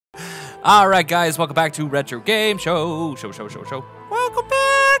All right, guys, welcome back to Retro Game Show. Welcome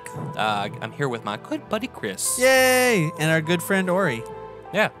back. I'm here with my good buddy Chris. Yay! And our good friend Ori.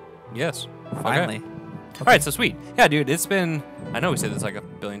 Yeah. Yes. Finally. Okay. All right, so sweet. Yeah, dude, it's been, I know we said this like a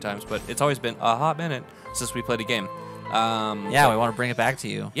billion times, but it's always been a hot minute since we played a game. Yeah, we want to bring it back to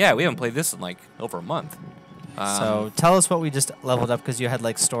you. Yeah, we haven't played this in like over a month. So tell us what we just leveled up, because you had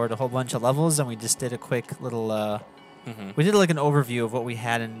like stored a whole bunch of levels, and we just did a quick little. We did like an overview of what we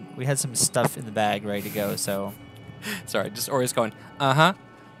had, and we had some stuff in the bag ready to go. So. Sorry, just Ori's going. Oh damn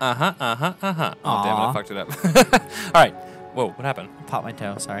it, I fucked it up. All right. Whoa, what happened? Pop my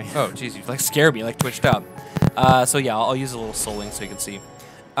toe. Sorry. Oh, jeez, you like scared me, like twitched up. So yeah, I'll use a little souling so you can see.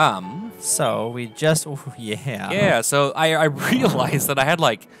 So we just. Ooh, yeah. Yeah. So I realized that I had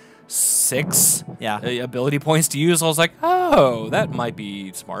like 6 ability points to use. I was like, oh, that might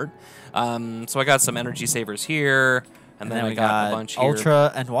be smart. So I got some energy savers here, and then I got a bunch here.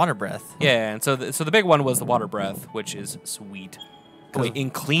 Ultra and water breath. Yeah, and so the big one was the water breath, which is sweet. Wait, in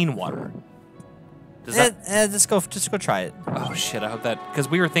clean water. Does that? Just go try it. Oh shit! I hope that, because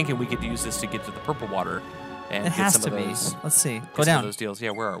we were thinking we could use this to get to the purple water, and it get has some to of be. those. Let's see. Get Go some down. of those deals. Yeah,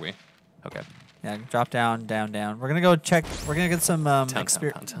 where are we? Okay. Yeah, drop down, down, down. We're gonna go check. We're gonna get some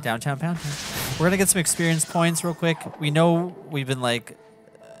downtown pound. We're gonna get some experience points real quick. We know we've been like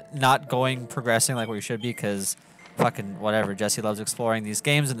not progressing like we should be, because fucking whatever. Jesse loves exploring these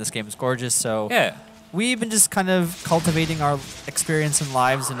games, and this game is gorgeous. So yeah, we've been just kind of cultivating our experience in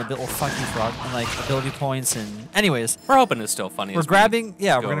lives and a bit funky frog and like ability points. And anyways, we're hoping it's still funny. We're grabbing.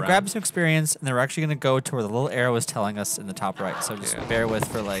 We're gonna grab some experience, and then we're actually gonna go to where the little arrow is telling us in the top right. So just bear with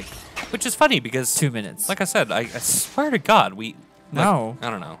for like. Which is funny because 2 minutes. Like I said, I swear to God, we. No. I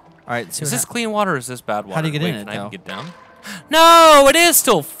don't know. All right. Is this clean water or is this bad water? How do you get in it? Can I get down? No, it is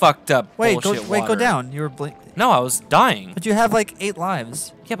still fucked up. Wait, go down. You were No, I was dying. But you have like 8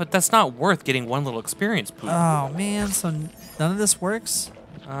 lives. Yeah, but that's not worth getting one little experience poop. Oh man, so none of this works.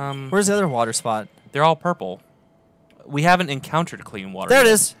 Where's the other water spot? They're all purple. We haven't encountered clean water. There it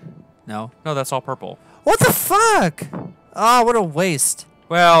is. No. No, that's all purple. What the fuck? Oh, what a waste.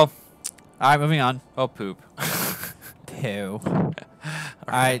 Well. All right, moving on. Oh, poop. Poo. All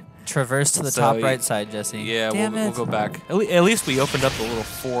right, traverse to the top right side, Jesse. Yeah, we'll go back. At least we opened up the little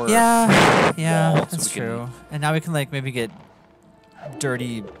 4. Yeah, wall, that's so true. And now we can like maybe get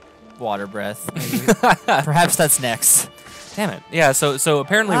dirty water breath. Perhaps that's next. Damn it. Yeah. So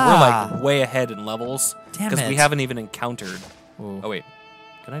apparently we're like way ahead in levels because we haven't even encountered. Ooh. Oh wait,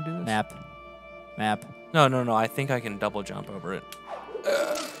 can I do this? Map. No. I think I can double jump over it.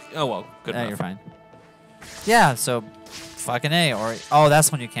 Oh well, good enough. You're fine. Yeah. So, fucking A. Or that's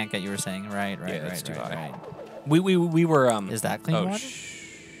one you can't get. You were saying right. It's too high. We were Is that clean water?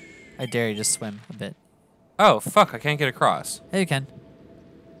 I dare you, just swim a bit. Oh fuck! I can't get across. Yeah, you can.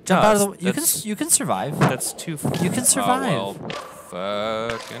 Jump out of the. You can survive. That's too. You can survive. Oh, well,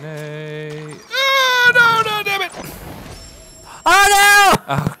 fucking A. Oh no! Damn it! Oh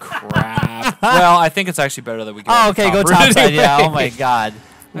no! Oh crap! Well, I think it's actually better that we go. Oh, okay, go top side. Yeah. Oh my god.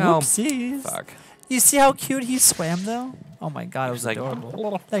 Well, oopsies. Fuck. You see how cute he swam though? Oh my god, it was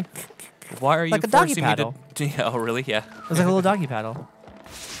adorable. Like, why are you like a doggy forcing paddle. me to? Yeah, oh really? Yeah. It was like a little doggy paddle.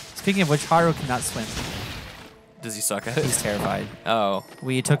 Speaking of which, Haru cannot swim. Does he suck at it? He's terrified. Oh.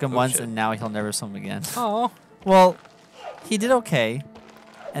 We took him once, shit. and now he'll never swim again. Oh. Well, he did okay,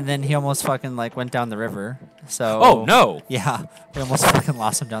 and then he almost fucking like went down the river. So. Oh no. Yeah, we almost fucking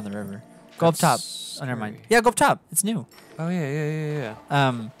lost him down the river. Go up top. Oh, never mind. Yeah, go up top. It's new. Oh yeah.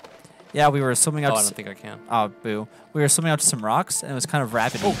 Yeah, we were swimming out. Oh, I don't think I can. Oh, boo. We were swimming out to some rocks, and it was kind of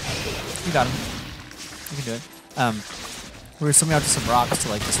rapid. Oh, you got him. You can do it. We were swimming out to some rocks to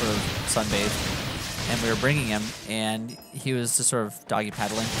like just sort of sunbathe, and we were bringing him, and he was just sort of doggy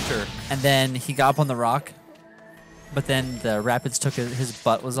paddling. Sure. And then he got up on the rock, but then the rapids took his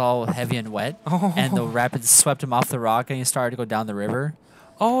butt was all heavy and wet, and the rapids swept him off the rock, and he started to go down the river.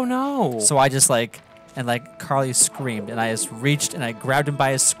 Oh no! So I just like Carly screamed, and I just reached and I grabbed him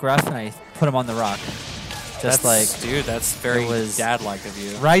by his scruff and I put him on the rock. Dude, that's very dad-like of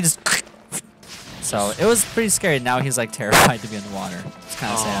you. Right, just so it was pretty scary. Now he's like terrified to be in the water. It's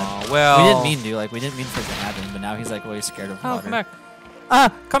kind of sad. Well, we didn't mean for it to happen, but now he's like really scared of water. Come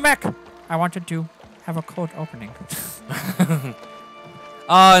back. Come back! I wanted to have a cold opening.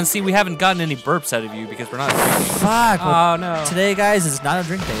 And see, we haven't gotten any burps out of you because we're not drinking. Fuck. Oh no. Today, guys, is not a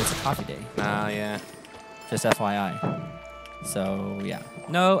drink day. It's a coffee day. Oh yeah. Just FYI. So yeah.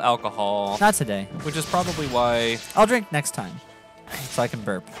 No alcohol. Not today. Which is probably why. I'll drink next time, so I can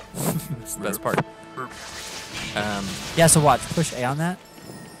burp. That's the best part. Burp. Yeah. So watch. Push A on that.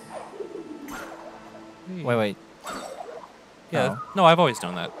 Wait. Yeah. Oh. No, I've always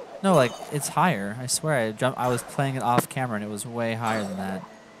done that. No, like it's higher. I swear. I was playing it off camera and it was way higher than that.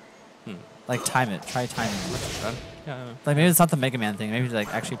 Like time it. Try timing it. Yeah. Like maybe it's not the Mega Man thing. Maybe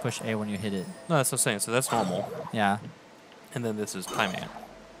like actually push A when you hit it. No, that's what I'm saying. So that's normal. Yeah. And then this is timing it.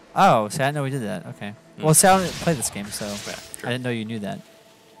 Oh, see, I didn't know we did that. Okay. Well, see, I don't play this game, so Yeah, sure. I didn't know you knew that.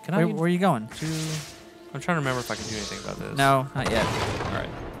 Can Where are you going? I'm trying to remember if I can do anything about this. No, not yet. All right.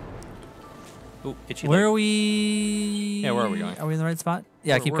 Ooh, itchy Where leg. are we? Yeah, where are we going? Are we in the right spot?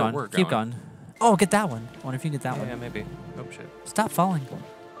 Yeah, keep going. We're Keep going. Oh, get that one. I wonder if you can get that one. Yeah, maybe. Oh, shit. Stop falling.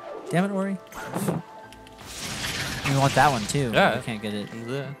 Damn it, Ori. We want that one, too. Yeah. We can't get it.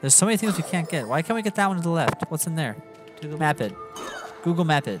 Yeah. There's so many things we can't get. Why can't we get that one to the left? What's in there? To the Map it. Google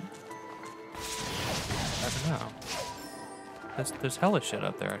map it. I don't know. There's hella shit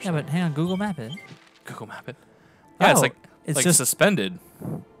up there, actually. Yeah, but hang on. Google map it. Google map it. Yeah, Oh, it's it's just just- suspended.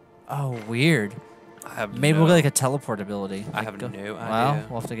 Oh, weird. I have Maybe no, we'll get like a teleport ability. I have no Well, idea.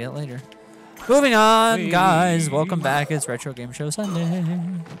 we'll have to get it later. Moving on, Whee! guys. Welcome back. It's Retro Game Show Sunday.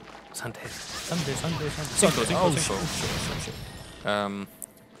 Sunday. Cinco, Cinco. shit.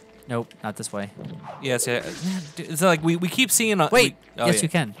 Nope, not this way. Yes, yeah. It's like we keep seeing. Wait, Oh, yes, yeah. you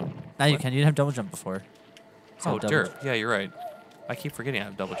can. Now you What? can. You didn't have double jump before. It's Oh, not double derp. Yeah, you're right. I keep forgetting I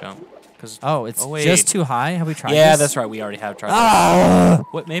have double jump. Cause Oh, it's wait. just too high. Have we tried yeah, this? that's right. We already have tried. Ah! That.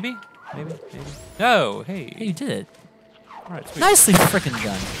 What? Maybe. No. Hey. Hey, you did it. All right. Sweet. Nicely freaking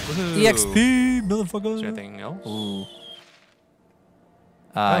done. Woohoo. EXP, motherfucker. Is there anything else? Ooh.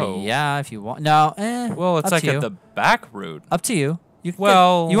 Oh. Yeah, if you want. No, Well, it's up like to you. at the back route. Up to you. You can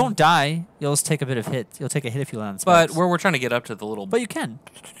Well- you won't die. You'll just take a bit of hit. You'll take a hit if you land on spikes. But we're trying to get up to the little. But you can.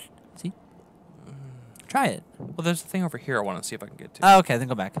 See? Try it. Well, there's a thing over here I want to see if I can get to. Oh, okay, then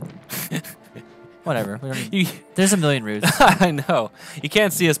go back. Whatever. We don't need, You- there's a million routes. I know. You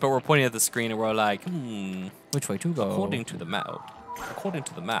can't see us, but we're pointing at the screen and we're like, Which way to go? according to the map. According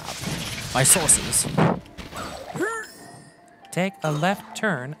to the map. My sources. Take a left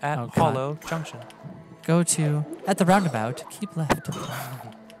turn at Oh, God. Hollow Junction. Go to at the roundabout. Keep left.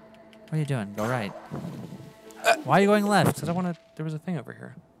 What are you doing? Go right. Why are you going left? Because I want to. There was a thing over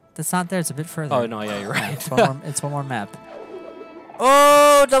here. That's not there. It's a bit further. Oh no, yeah, you're right. It's one more map.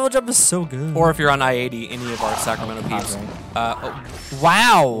 Oh, double jump is so good. Or if you're on I-80, any of our Sacramento peeps.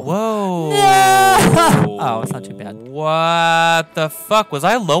 Wow. Whoa. No! Oh, it's not too bad. What the fuck? Was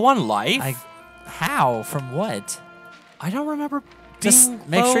I low on life? How? From what? I don't remember. Just being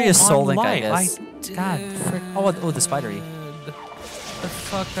make sure low you soul on link, I life. guess. did. God, frick. Oh, the spidery. The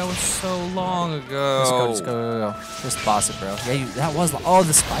fuck? That was so long ago. Just go. Just boss it, bro. Yeah, that was. Oh,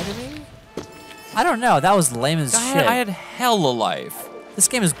 the spider maybe? I don't know. That was lame as shit. I had hella life. This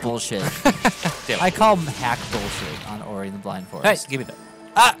game is bullshit. Damn it. I call hack bullshit on Ori and the Blind Hey, Forest. give me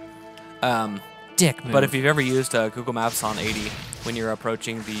that. Dick move. But if you've ever used Google Maps on 80 when you're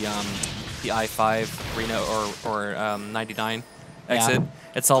approaching the I-5 Reno or 99 exit,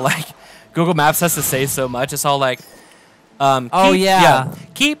 it's all like Google Maps has to say so much. It's all like,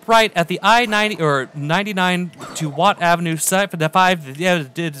 keep right at the I-90 or 99 to Watt Avenue side for the 5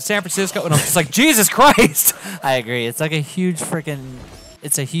 to San Francisco, and I'm just like, Jesus Christ! I agree. It's like a huge freaking.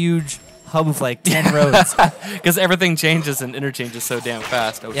 It's a huge hub of like 10 roads. Because everything changes and interchanges so damn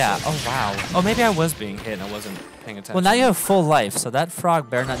fast. Oh, Yeah. shit. Oh wow. Oh, maybe I was being hit and I wasn't paying attention. Well, now you have full life, so that frog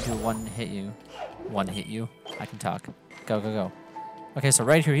better not do one hit you. One hit you. I can talk. Go. Okay, so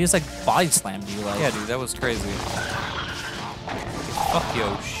right here, he just like body slammed you. Like. Yeah, dude, that was crazy. Fuck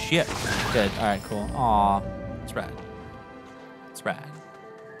yo, shit. Good. All right. Cool. Aw. It's rad. It's rad.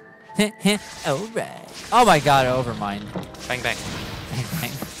 All right. Oh my God. Overmind. Bang, bang.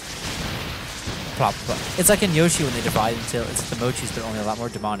 Plop, plop. It's like in Yoshi when they divide into it's the mochis, but only a lot more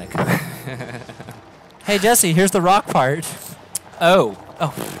demonic. Hey Jesse, here's the rock part. Oh,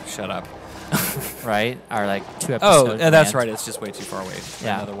 shut up. Right? Or like 2 episodes. Oh, that's land. right. It's just way too far away.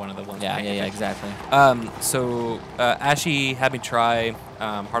 Yeah. Another one of the ones. Yeah, exactly. So Ashy had me try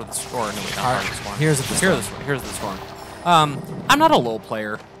Heart of the Storm. No, wait, not Heart of the Storm. Here's the Storm. Here's the Storm. I'm not a LoL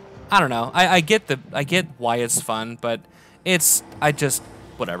player. I don't know. I get why it's fun, but I just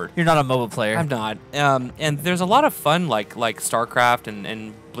whatever. You're not a mobile player. I'm not. And there's a lot of fun like StarCraft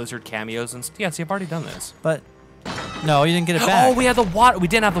and Blizzard cameos and yeah. See, I've already done this. But no, you didn't get it back. Oh, we had the water. We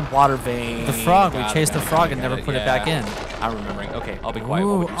didn't have the water vein. The frog. Got We it, chased got the it, frog got and never it, put it yeah. back in. I'm remembering. Okay, I'll be quiet.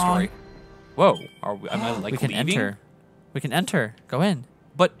 Ooh, What would you story? Whoa. Am I like we can leaving? enter. We can enter. Go in.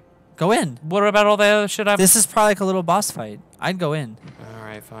 But Go in. what about all the other shit I've... This is probably like a little boss fight. I'd go in. All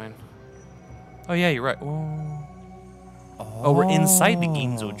right, fine. Oh, yeah, you're right. Oh, we're inside the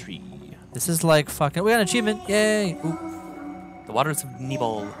Ginzo tree. This is like fucking. We got an achievement. Yay. Ooh. The waters of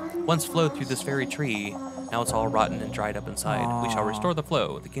Nibel once flowed through this very tree. Now it's all rotten and dried up inside. We shall restore the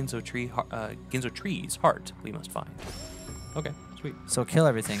flow. The Ginzo tree's heart we must find. Okay, sweet. So kill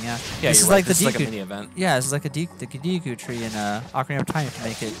everything, yeah. Yeah, this is right. like this the is like Deku. a mini event. Yeah, this is like the Deku tree in Ocarina of Time to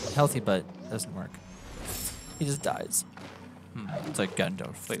make it healthy, but it doesn't work. He just dies. It's like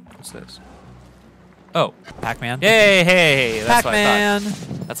Gandalf. Wait, what's this? Oh, Pac-Man. Yay! Hey, that's Pac-Man. what I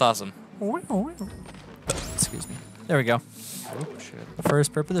thought. That's awesome. Excuse me. There we go. Oh shit.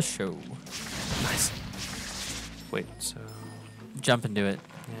 First burp of the show. Nice. Wait, so Jump into it.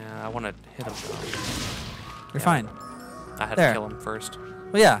 yeah, I want to hit him. You're fine. I had There. to kill him first.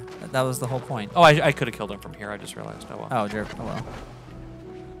 Well, yeah, that was the whole point. Oh, I could have killed him from here. I just realized. Oh well. Oh, jerk. Oh, well.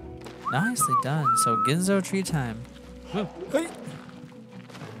 Nicely done. So, Ginzo tree time. Woo.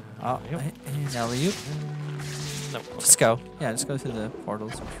 Oh, hey, alley-oop. No. Okay. Just go. Yeah, just go through the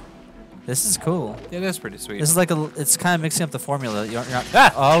portals. This is cool. It is pretty sweet. This is like it's kind of mixing up the formula. You're not,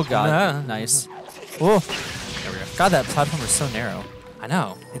 Ah! Oh, God. Ah. Nice. Oh, There we go. God, that platform is so narrow. I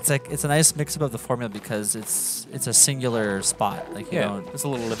know. It's a nice mix up of the formula because it's a singular spot. Like you Yeah, don't. it's a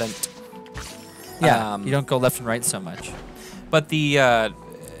little event. Yeah, you don't go left and right so much. But the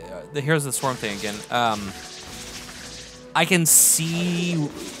here's the swarm thing again. I can see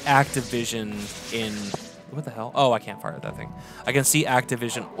Activision in what the hell? Oh, I can't fire that thing. I can see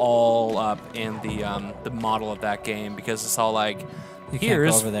Activision all up in the model of that game because it's all like, You can't go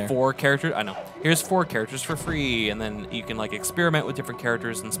here's over there. 4 characters. I know. Here's 4 characters for free, and then you can like experiment with different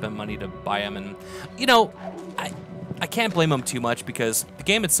characters and spend money to buy them. And you know, I can't blame them too much because the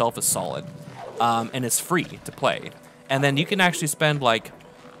game itself is solid, and it's free to play. And then you can actually spend like,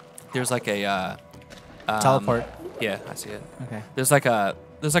 there's like a Teleport. Yeah, I see it. Okay. There's like a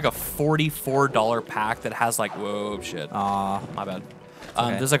 $44 pack that has like, whoa, shit. Aw. My bad.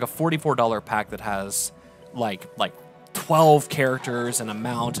 Okay. There's like a $44 pack that has like 12 characters and a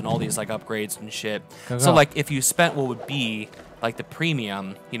mount and all these like upgrades and shit. Go, So go. like if you spent what would be like the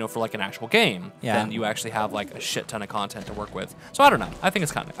premium, you know, for like an actual game, Yeah. then you actually have like a shit ton of content to work with. So I don't know. I think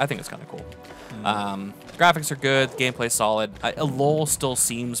it's kind of cool. Graphics are good, gameplay's solid. LoL still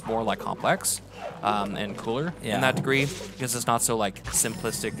seems more like complex and cooler Yeah. in that degree because it's not so like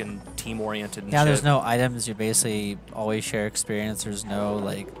simplistic and team oriented. And Yeah, shit. there's no items. You basically always share experience. There's no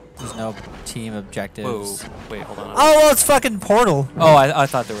team objectives. Whoa, wait, hold on. Oh, well, it's fucking Portal. Oh, I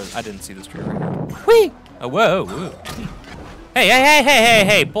thought there was. I didn't see this tree right here. Whee! Oh, whoa.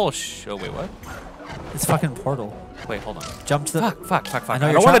 Hey! Bullshit. Oh, wait, what? It's fucking Portal. Wait, hold on. Jump to the. Fuck. I know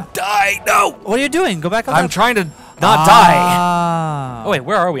I you're don't want to die. No! What are you doing? Go back up. I'm trying to not die. Ah. Oh, wait,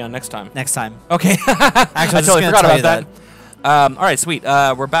 where are we on next time? Next time. Okay. Actually, I was just totally gonna forgot tell about you that. All right, sweet.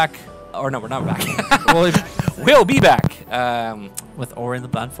 We're back. Or no, we're not back. Well, We'll be back. with Ori in the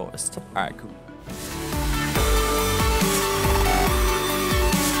Blind Forest. All right, cool.